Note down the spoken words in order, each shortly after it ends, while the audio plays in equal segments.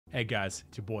Hey guys,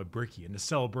 it's your boy Bricky, and to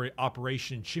celebrate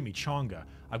Operation Chimichanga,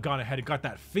 I've gone ahead and got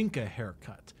that Finka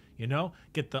haircut. You know,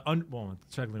 get the well,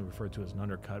 it's technically referred to as an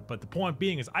undercut, but the point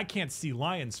being is I can't see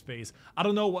Lion's face. I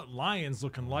don't know what Lion's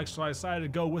looking like, so I decided to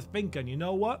go with Finka, and you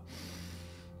know what?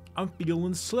 I'm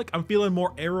feeling slick. I'm feeling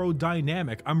more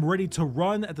aerodynamic. I'm ready to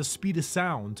run at the speed of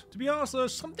sound. To be honest,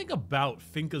 there's something about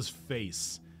Finka's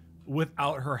face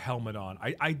without her helmet on.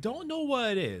 I don't know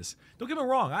what it is. Don't get me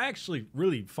wrong, I actually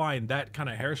really find that kind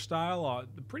of hairstyle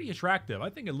pretty attractive.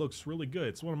 I think it looks really good.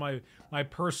 It's one of my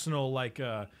personal like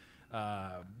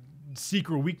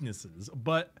secret weaknesses,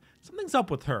 but something's up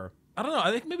with her. I don't know,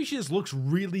 I think maybe she just looks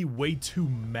really way too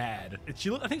mad.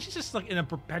 I think she's just like in a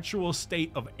perpetual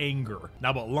state of anger.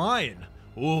 Now but Lion,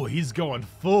 oh, he's going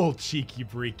full cheeky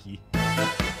Bricky.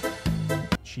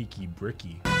 Cheeky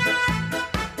Bricky.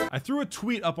 I threw a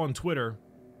tweet up on Twitter,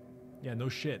 yeah, no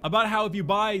shit, about how if you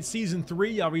buy Season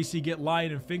 3, you obviously get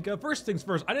Lion and Finka. First things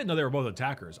first, I didn't know they were both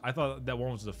attackers. I thought that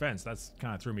one was defense. That's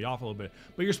kind of threw me off a little bit.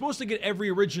 But you're supposed to get every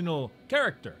original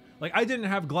character. Like, I didn't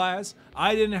have Glass,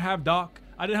 I didn't have Doc,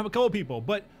 I didn't have a couple people,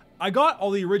 but I got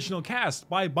all the original cast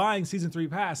by buying Season 3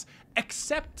 pass,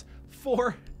 except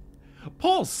for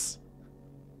Pulse.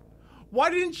 Why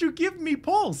didn't you give me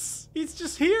Pulse? He's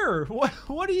just here.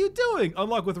 What are you doing?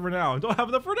 Unlock with Renown. Don't have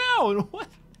enough Renown.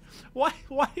 What?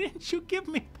 Why didn't you give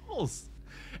me Pulse?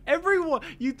 Everyone,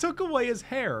 you took away his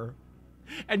hair,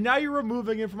 and now you're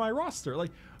removing him from my roster.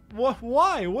 Like,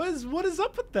 why? What is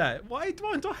up with that? Why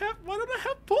don't I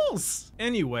have Pulse?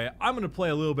 Anyway, I'm gonna play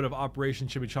a little bit of Operation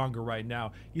Chimichanga right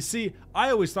now. You see,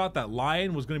 I always thought that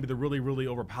Lion was gonna be the really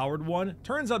overpowered one.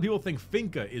 Turns out people think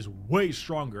Finka is way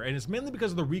stronger, and it's mainly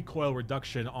because of the recoil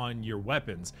reduction on your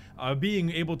weapons. Being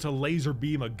able to laser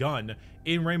beam a gun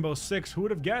in Rainbow Six, who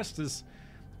would have guessed, is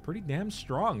pretty damn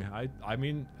strong. I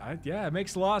mean, yeah, it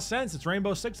makes a lot of sense. It's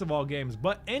Rainbow Six of all games.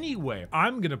 But anyway,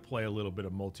 I'm gonna play a little bit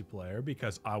of multiplayer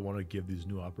because I want to give these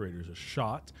new operators a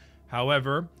shot.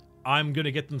 However, I'm gonna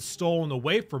get them stolen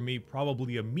away from me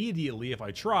probably immediately if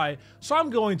I try, so I'm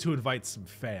going to invite some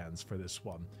fans for this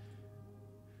one.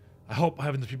 I hope I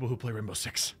have the people who play Rainbow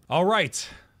Six. All right,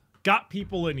 got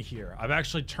people in here. I've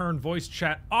actually turned voice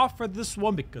chat off for this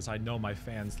one because I know my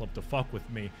fans love to fuck with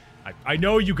me. I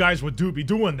know you guys would be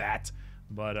doing that,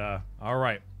 but all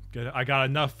right. Good. I got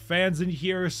enough fans in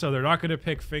here, so they're not gonna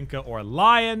pick Finka or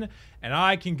Lion, and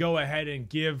I can go ahead and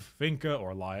give Finka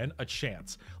or Lion a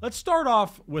chance. Let's start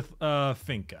off with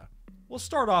Finka. We'll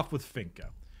start off with Finka.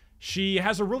 She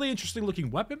has a really interesting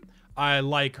looking weapon. I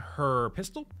like her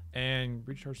pistol and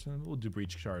breach charge. We'll do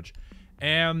breach charge,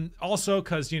 and also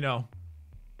because you know.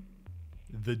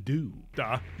 The dude.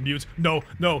 Mute. No,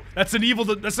 that's an evil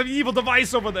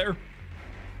device over there.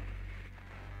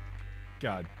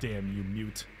 God damn you,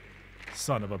 mute.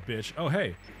 Son of a bitch. Oh,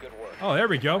 hey. Good work. Oh, there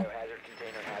we go. Biohazard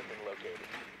container has been located.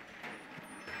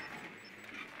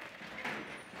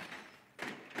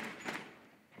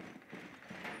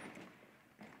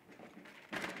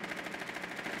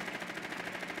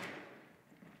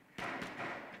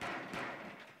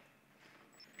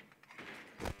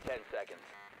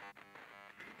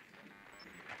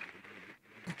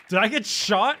 Did I get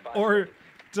shot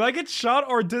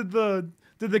or did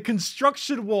the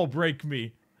construction wall break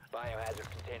me? Biohazard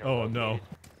container Oh located. no.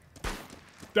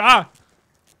 Ah!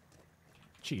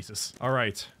 Jesus. All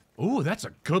right. Ooh, that's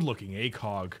a good looking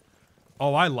ACOG.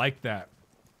 Oh, I like that.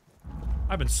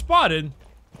 I've been spotted.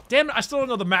 Damn it, I still don't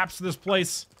know the maps to this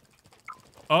place.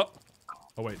 Oh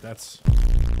wait, that's...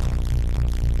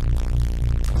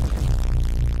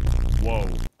 Whoa.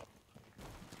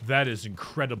 That is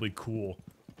incredibly cool.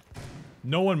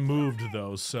 No one moved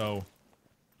though, so,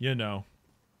 you know.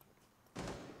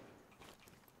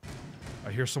 I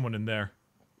hear someone in there.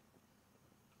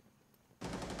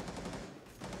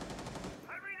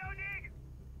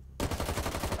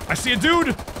 I see a dude!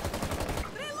 Reloading.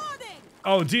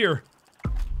 Oh dear.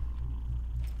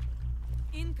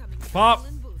 Incoming Pop.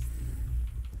 adrenaline boost.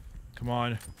 Come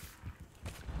on.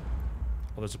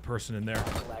 Oh, there's a person in there.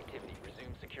 Hostile activity. Resume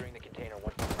securing the container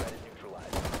once the threat is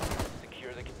neutralized.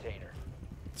 Secure the container.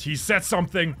 He set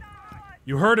something.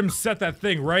 You heard him set that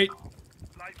thing, right?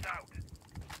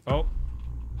 Oh.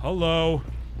 Hello.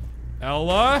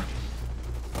 Ella?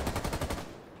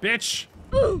 Bitch.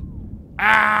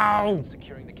 Ow!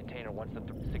 Securing the container once the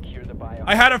secure the bio.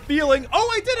 I had a feeling.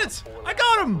 Oh, I did it! I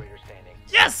got him!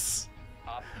 Yes!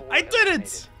 Op 4 I did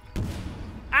it!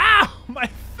 Ow! My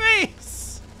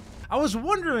face! I was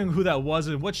wondering who that was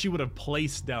and what she would have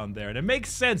placed down there. And it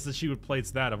makes sense that she would place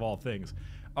that of all things.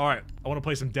 Alright, I want to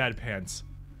play some dad pants.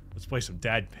 Let's play some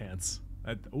dad pants.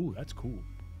 Ooh, that's cool.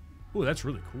 Ooh, that's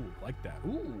really cool. I like that.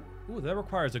 Ooh, that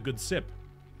requires a good sip.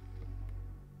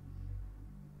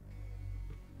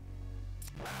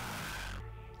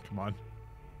 Come on.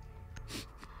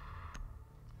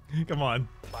 Come on.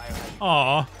 Biohazard.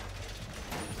 Aw.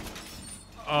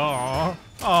 Aw.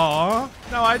 Aw.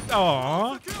 No,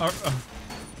 aw.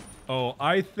 Oh,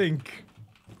 I think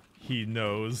he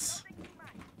knows.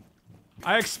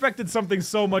 I expected something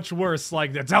so much worse,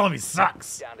 like they're telling me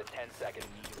sucks. Down to 10 seconds.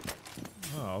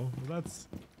 Oh, well, that's...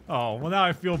 Oh, well now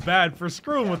I feel bad for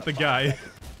screwing with the guy.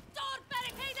 Door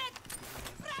barricaded!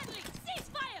 Bradley,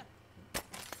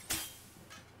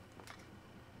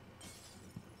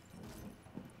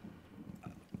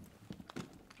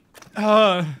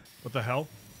 ceasefire! What the hell?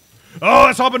 Oh,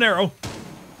 that's habanero!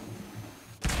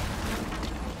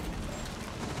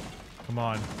 Come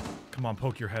on. Come on,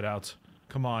 poke your head out.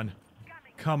 Come on.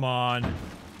 Come on.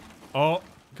 Oh,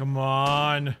 come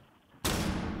on.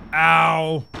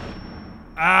 Ow.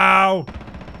 Ow.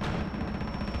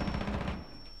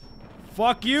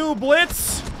 Fuck you,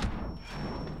 Blitz!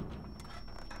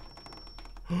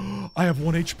 I have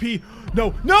 1 HP.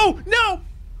 No, no, no!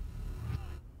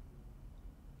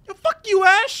 Yo, fuck you,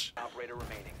 Ash! Operator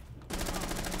remaining.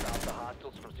 Stop the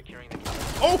hostiles from securing the container.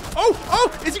 Oh, oh,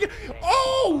 oh! Is he gonna...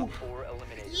 Oh! 4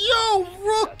 eliminated. Yo,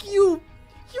 Rook, you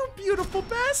beautiful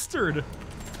bastard!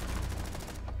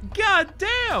 God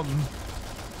damn!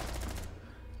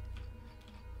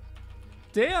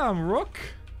 Damn, Rook.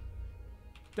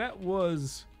 That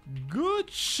was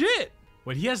good shit.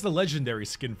 Wait, he has the legendary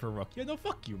skin for Rook. Yeah, no,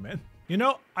 fuck you, man. You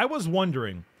know, I was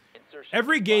wondering, Insertion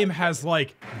every in game 5 has, seconds.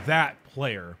 like, that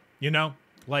player, you know?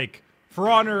 Like, For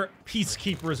Honor,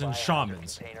 Peacekeepers and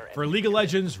Shamans. For League of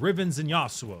Legends, Rivens and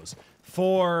Yasuos.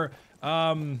 For,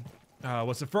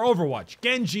 what's it? For Overwatch,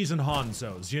 Genjis and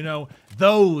Hanzos, you know?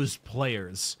 Those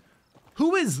players.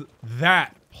 Who is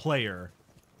that player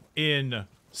in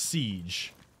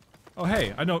Siege? Oh,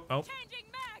 hey, I know. Oh, Changing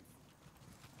mags!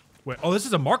 wait. Oh, this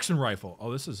is a marksman rifle.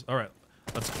 Oh, this is. Alright.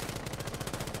 Let's.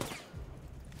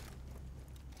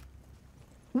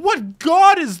 What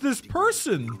god is this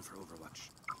person?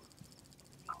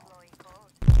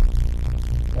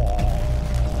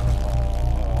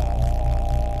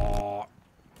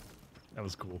 That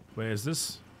was cool. Wait, is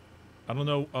this? I don't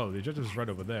know. Oh, the objective is right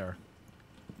over there.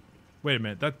 Wait a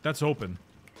minute. That's open.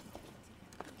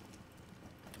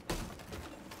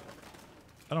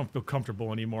 I don't feel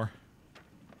comfortable anymore.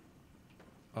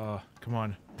 Come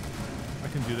on. I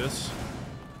can do this.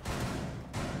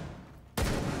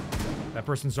 That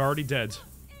person's already dead.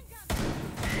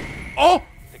 Oh!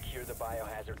 Secure the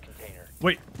biohazard container.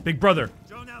 Wait, big brother.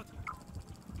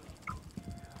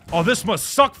 Oh, this must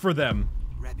suck for them.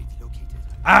 Rabbit located.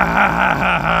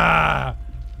 Ah!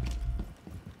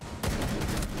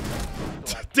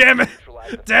 Damn it!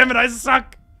 Damn it, I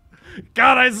suck!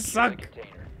 God, I suck! Container.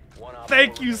 One op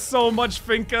Thank four you remaining. so much,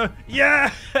 Finka.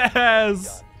 Yes!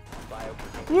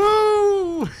 Biocontainer.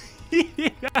 Woo!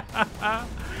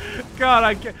 God,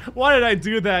 I can't. Why did I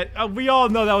do that? We all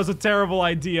know that was a terrible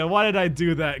idea. Why did I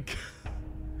do that?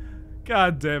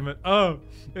 God damn it. Oh,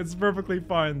 it's perfectly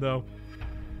fine, though.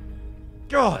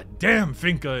 God damn,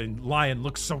 Finka and Lion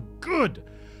look so good.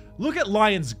 Look at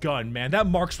Lion's gun, man. That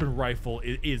marksman rifle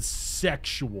is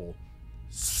sexual.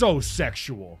 So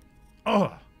sexual.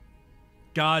 Ugh.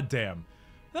 God damn.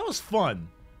 That was fun.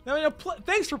 I mean,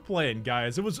 thanks for playing,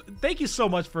 guys. Thank you so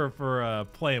much for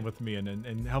playing with me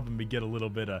and helping me get a little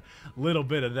bit of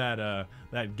that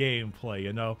that gameplay,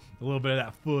 you know, a little bit of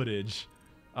that footage.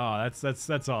 Oh,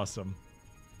 that's awesome.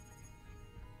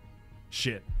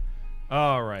 Shit.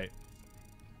 All right.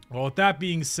 Well, with that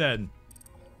being said,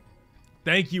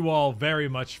 thank you all very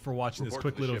much for watching this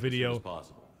quick little video.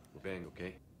 Possible. We're bang,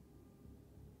 okay?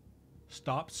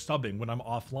 Stop subbing when I'm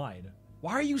offline.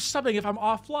 Why are you subbing if I'm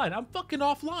offline? I'm fucking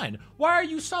offline. Why are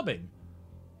you subbing?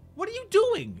 What are you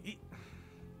doing?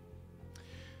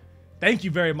 Thank you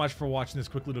very much for watching this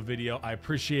quick little video. I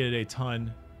appreciate it a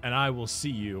ton, and I will see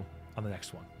you on the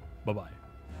next one. Bye-bye.